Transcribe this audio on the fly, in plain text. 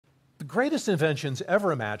greatest inventions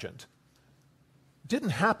ever imagined didn't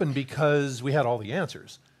happen because we had all the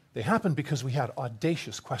answers. They happened because we had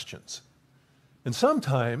audacious questions. And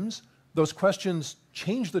sometimes those questions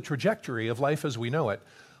change the trajectory of life as we know it,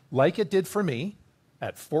 like it did for me.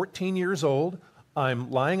 At 14 years old,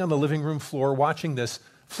 I'm lying on the living room floor watching this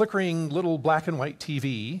flickering little black and white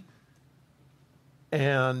TV,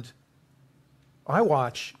 and I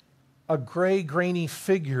watch a gray, grainy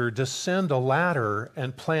figure descend a ladder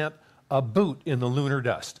and plant a boot in the lunar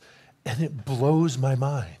dust. And it blows my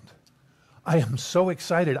mind. I am so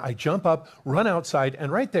excited. I jump up, run outside,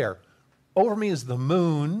 and right there, over me is the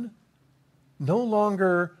moon, no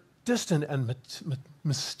longer distant and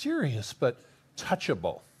mysterious, but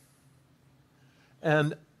touchable.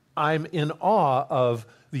 And I'm in awe of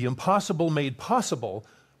the impossible made possible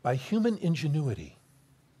by human ingenuity.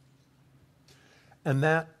 And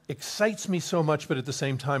that excites me so much, but at the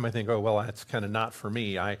same time I think, oh, well, that's kind of not for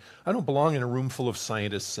me. I don't belong in a room full of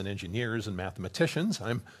scientists and engineers and mathematicians.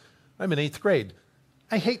 I'm in 8th grade.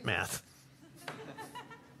 I hate math.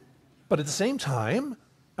 But at the same time,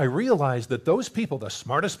 I realized that those people, the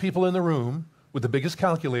smartest people in the room with the biggest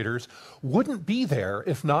calculators, wouldn't be there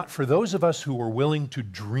if not for those of us who were willing to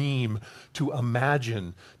dream, to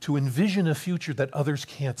imagine, to envision a future that others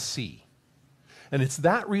can't see. And it's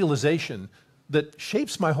that realization that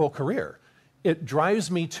shapes my whole career. It drives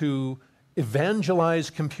me to evangelize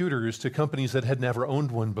computers to companies that had never owned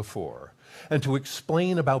one before, and to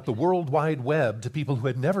explain about the World Wide Web to people who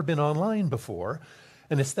had never been online before.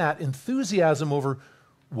 And it's that enthusiasm over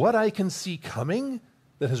what I can see coming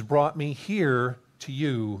that has brought me here to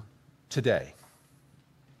you today.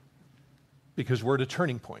 Because we're at a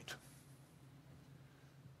turning point.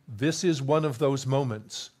 This is one of those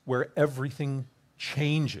moments where everything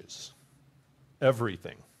changes.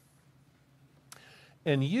 Everything.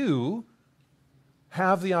 And you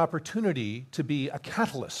have the opportunity to be a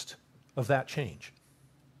catalyst of that change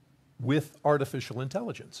with artificial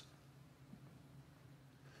intelligence.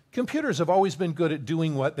 Computers have always been good at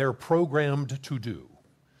doing what they're programmed to do.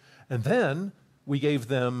 And then we gave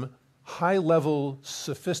them high-level,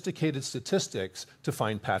 sophisticated statistics to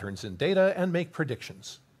find patterns in data and make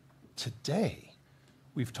predictions. Today,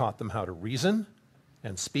 we've taught them how to reason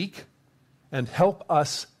and speak and help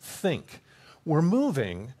us think. We're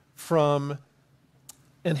moving from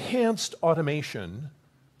enhanced automation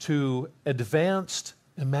to advanced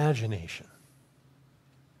imagination.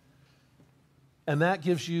 And that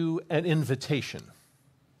gives you an invitation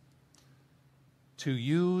to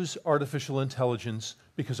use artificial intelligence,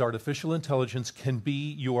 because artificial intelligence can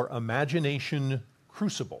be your imagination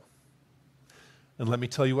crucible. And let me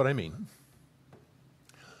tell you what I mean.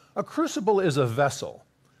 A crucible is a vessel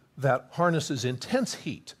that harnesses intense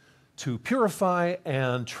heat to purify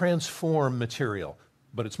and transform material.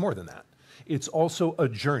 But it's more than that. It's also a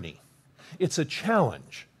journey. It's a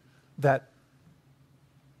challenge that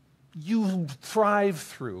you thrive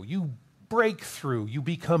through, you break through, you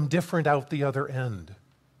become different out the other end.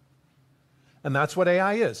 And that's what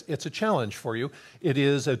AI is. It's a challenge for you. It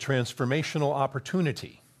is a transformational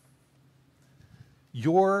opportunity.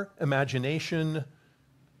 Your imagination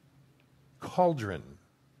cauldron,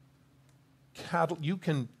 you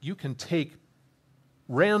can take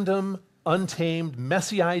random, untamed,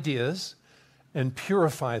 messy ideas and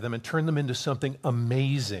purify them and turn them into something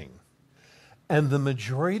amazing. And the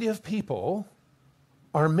majority of people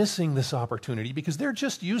are missing this opportunity because they're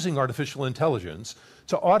just using artificial intelligence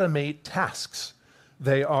to automate tasks.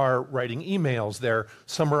 They are writing emails, they're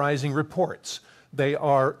summarizing reports, they're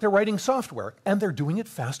writing software, and they're doing it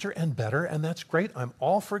faster and better, and that's great. I'm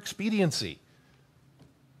all for expediency.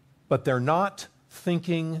 But they're not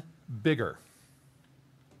thinking bigger.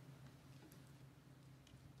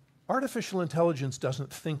 Artificial intelligence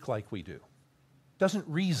doesn't think like we do, doesn't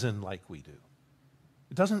reason like we do.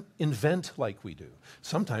 It doesn't invent like we do.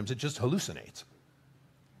 Sometimes it just hallucinates.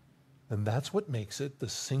 And that's what makes it the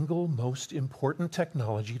single most important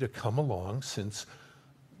technology to come along since,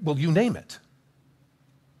 well, you name it.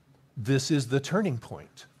 This is the turning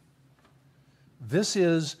point. This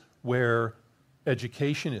is where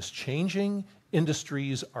education is changing,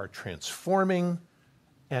 industries are transforming,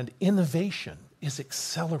 and innovation is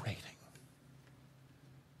accelerating.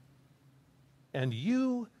 And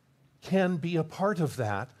you can be a part of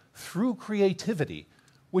that through creativity,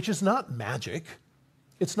 which is not magic.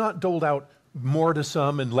 It's not doled out more to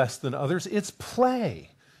some and less than others. It's play.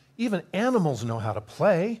 Even animals know how to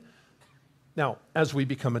play. Now, as we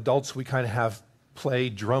become adults, we kind of have play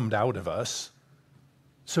drummed out of us.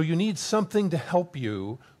 So you need something to help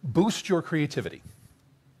you boost your creativity.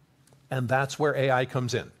 And that's where AI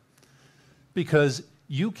comes in. Because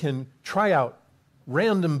you can try out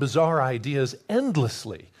random, bizarre ideas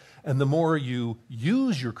endlessly. And the more you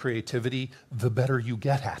use your creativity, the better you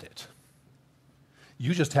get at it.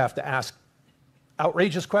 You just have to ask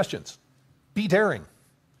outrageous questions. Be daring.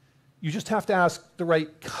 You just have to ask the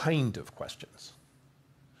right kind of questions.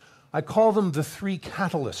 I call them the 3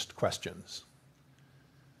 catalyst questions.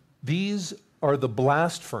 These are the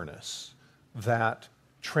blast furnace that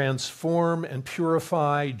transform and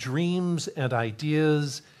purify dreams and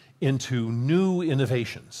ideas into new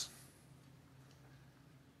innovations.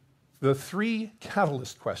 The 3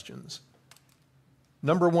 catalyst questions.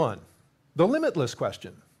 Number 1, the limitless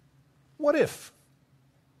question. What if?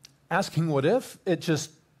 Asking what if,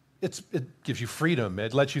 it gives you freedom.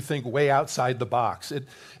 It lets you think way outside the box. It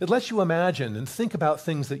lets you imagine and think about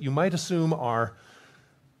things that you might assume are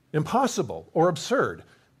impossible or absurd.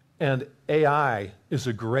 And AI is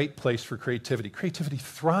a great place for creativity. Creativity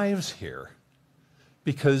thrives here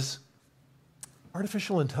because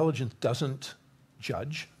artificial intelligence doesn't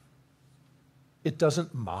judge. It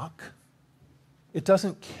doesn't mock. It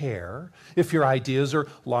doesn't care if your ideas are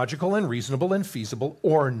logical and reasonable and feasible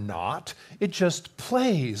or not. It just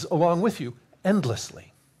plays along with you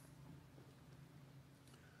endlessly.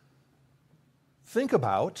 Think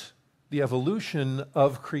about the evolution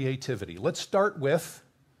of creativity. Let's start with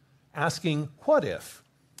asking, what if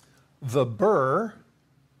the burr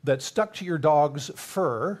that stuck to your dog's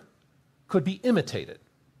fur could be imitated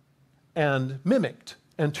and mimicked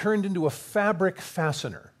and turned into a fabric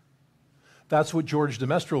fastener? That's what George de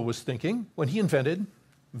Mestral was thinking when he invented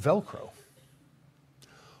Velcro.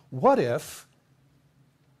 What if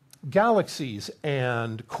galaxies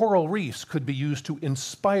and coral reefs could be used to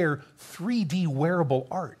inspire 3D wearable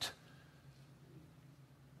art?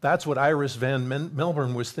 That's what Iris Van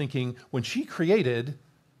Melbourne was thinking when she created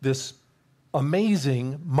this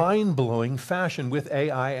amazing, mind-blowing fashion with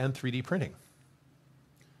AI and 3D printing.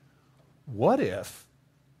 What if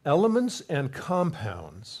elements and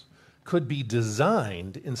compounds could be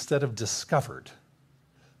designed instead of discovered?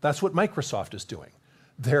 That's what Microsoft is doing.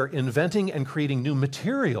 They're inventing and creating new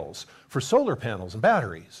materials for solar panels and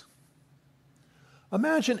batteries.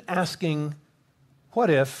 Imagine asking, what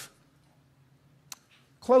if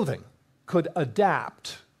clothing could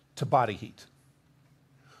adapt to body heat?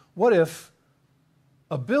 What if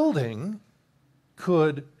a building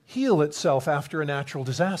could heal itself after a natural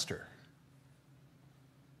disaster?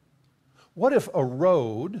 What if a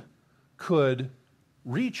road could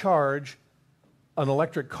recharge an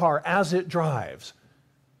electric car as it drives?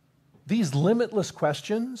 These limitless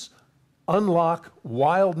questions unlock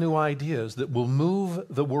wild new ideas that will move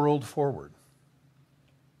the world forward.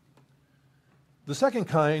 The second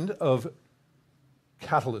kind of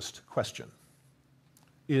catalyst question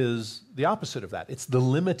is the opposite of that. It's the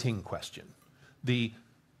limiting question.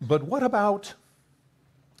 But what about?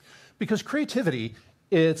 Because creativity,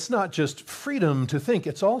 it's not just freedom to think,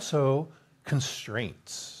 it's also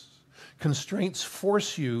constraints. Constraints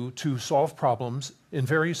force you to solve problems in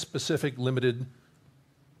very specific, limited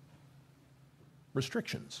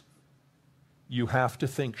restrictions. You have to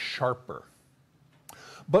think sharper.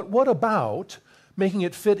 But what about making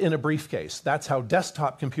it fit in a briefcase? That's how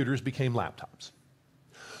desktop computers became laptops.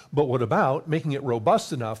 But what about making it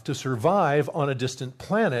robust enough to survive on a distant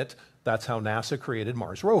planet? That's how NASA created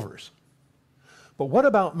Mars rovers. But what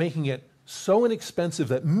about making it so inexpensive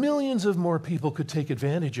that millions of more people could take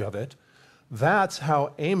advantage of it? That's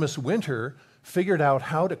how Amos Winter figured out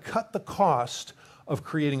how to cut the cost of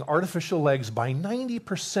creating artificial legs by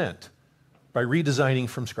 90% by redesigning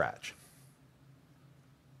from scratch.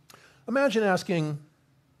 Imagine asking,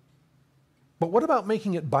 but what about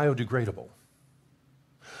making it biodegradable?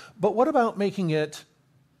 But what about making it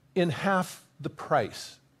in half the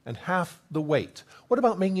price and half the weight? What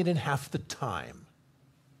about making it in half the time?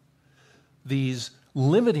 These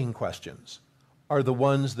limiting questions are the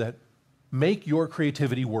ones that make your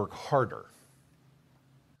creativity work harder.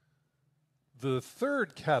 The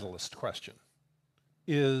third catalyst question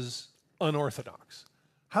is unorthodox.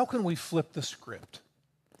 How can we flip the script?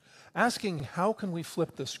 Asking how can we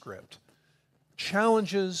flip the script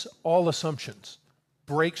challenges all assumptions,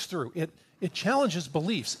 breaks through. It challenges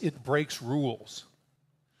beliefs, it breaks rules.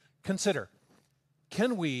 Consider,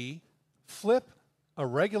 can we flip a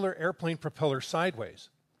regular airplane propeller sideways?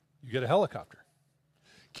 You get a helicopter.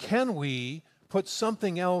 Can we put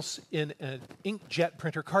something else in an inkjet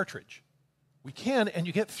printer cartridge? We can, and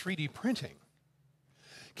you get 3D printing.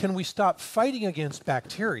 Can we stop fighting against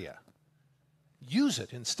bacteria? Use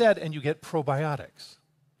it instead, and you get probiotics.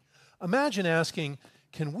 Imagine asking,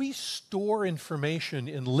 can we store information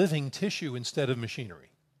in living tissue instead of machinery?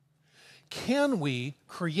 can we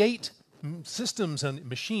create systems and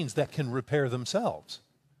machines that can repair themselves?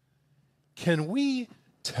 Can we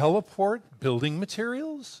teleport building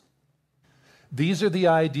materials? These are the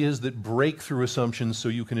ideas that break through assumptions so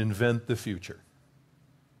you can invent the future.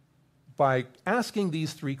 By asking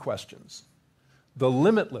these three questions, the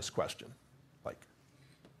limitless question, like,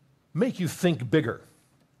 make you think bigger,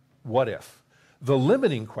 what if? The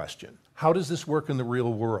limiting question, how does this work in the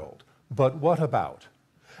real world, but what about?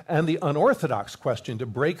 And the unorthodox question, to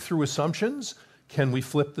break through assumptions, can we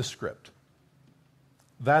flip the script?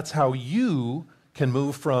 That's how you can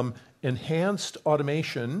move from enhanced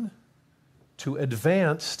automation to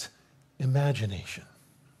advanced imagination.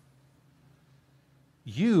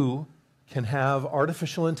 You can have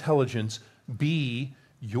artificial intelligence be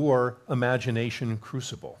your imagination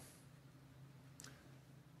crucible.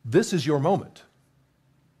 This is your moment.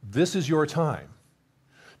 This is your time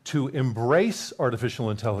to embrace artificial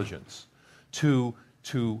intelligence, to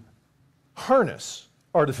harness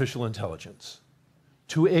artificial intelligence,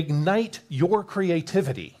 to ignite your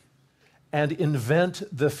creativity and invent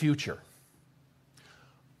the future.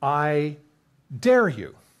 I dare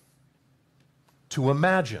you to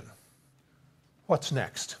imagine what's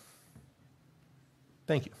next.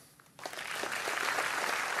 Thank you.